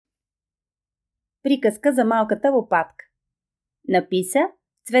Приказка за малката лопатка. Написа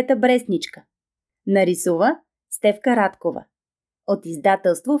Цвета Брестничка. Нарисува Стефка Радкова. От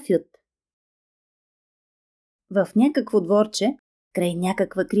издателство Фют. В някакво дворче, край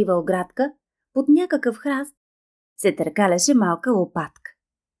някаква крива оградка, под някакъв храст, се търкаляше малка лопатка.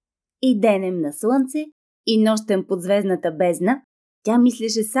 И денем на слънце, и нощем под звездната бездна, тя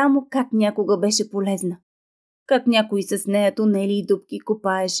мислеше само как някога беше полезна. Как някой с нея тунели и дупки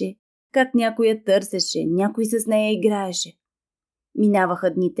копаеше, как някой я търсеше, някой с нея играеше.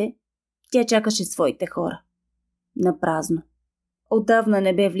 Минаваха дните, тя чакаше своите хора. Напразно. Отдавна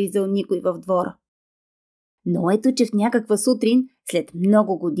не бе влизал никой в двора. Но ето, че в някаква сутрин, след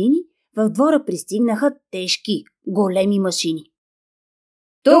много години, в двора пристигнаха тежки, големи машини.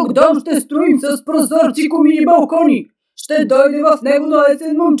 Тук дом ще строим с прозорци, комини, балкони. Ще дойде в него на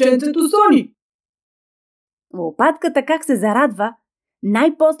есен момченцето Сони. Лопатката как се зарадва.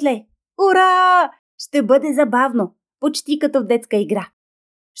 Най-после. Ура! Ще бъде забавно. Почти като в детска игра.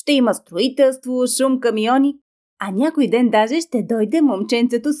 Ще има строителство, шум, камиони, а някой ден даже ще дойде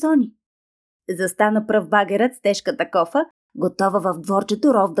момченцето Сони. Застана пръв багерът с тежката кофа, готова в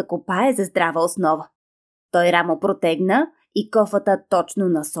дворчето ров да копае за здрава основа. Той рамо протегна и кофата точно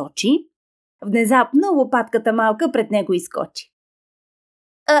насочи. Внезапно лопатката малка пред него изскочи.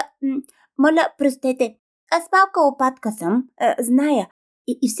 Моля, простете, аз малка лопатка съм, зная.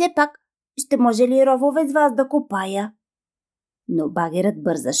 И все пак, ще може ли ровове с вас да копая? Но багерът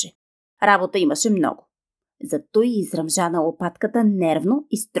бързаше. Работа имаше много. Зато и изръмжа на лопатката нервно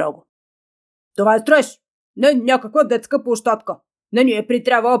и строго. Това е строеж, не някаква детска площадка. Не ни е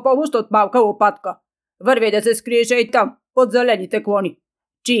притрябвала помощ от малка лопатка. Върви да се скриеш и там, под зелените клони,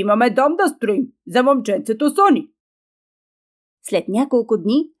 че имаме дом да строим за момченцето Сони. След няколко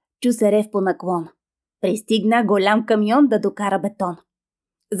дни чу се рев по наклона. Пристигна голям камион да докара бетон.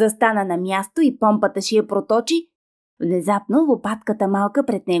 Застана на място и помпата ще я проточи. Внезапно лопатката малка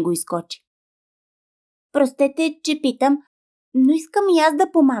пред него изскочи. Простете, че питам, но искам и аз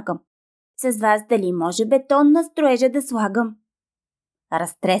да помагам. С вас дали може бетон на строежа да слагам?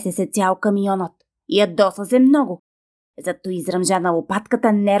 Разтресе се цял камионът. Ядоса се много. Зато изръмжа на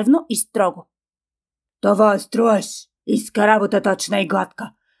лопатката нервно и строго. Това е строеж. Иска работа точна и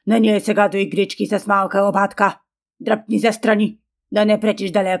гладка. На ние сега до игрички с малка лопатка. Дръпни се страни, да не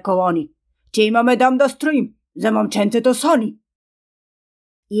пречиш далея колони, че имаме дом да строим за момченцето Сони.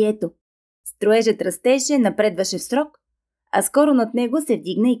 И ето, строежът растеше, напредваше в срок, а скоро над него се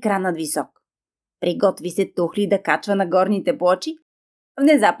вдигна и кранът висок. Приготви се тухли да качва на горните плочи.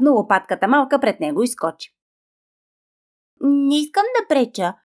 Внезапно лопатката малка пред него изскочи. Не искам да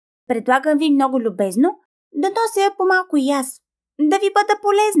преча. Предлагам ви много любезно да нося по-малко и аз, да ви бъда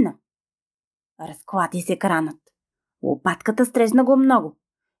полезна. Разклати се кранът. Лопатката стресна го много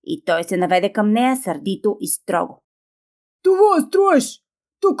и той се наведе към нея сърдито и строго. Това е строеж.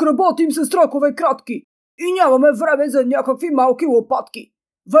 Тук работим с срокове кратки и нямаме време за някакви малки лопатки.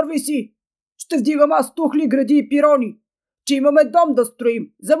 Върви си. Ще вдигам аз тухли, гради и пирони, че имаме дом да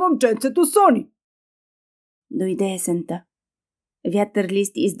строим за момченцето Сони. Дойде есента. Вятър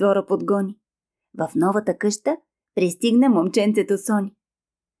листи из двора подгони. В новата къща пристигна момченцето Сони.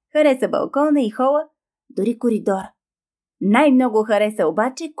 Хареса балкона и хола, дори коридора. Най-много хареса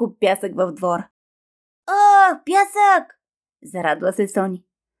обаче куп пясък в двора. Пясък! Зарадва се Сони.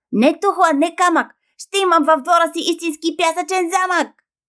 Не тухла, не камък. Ще имам в двора си истински пясъчен замък.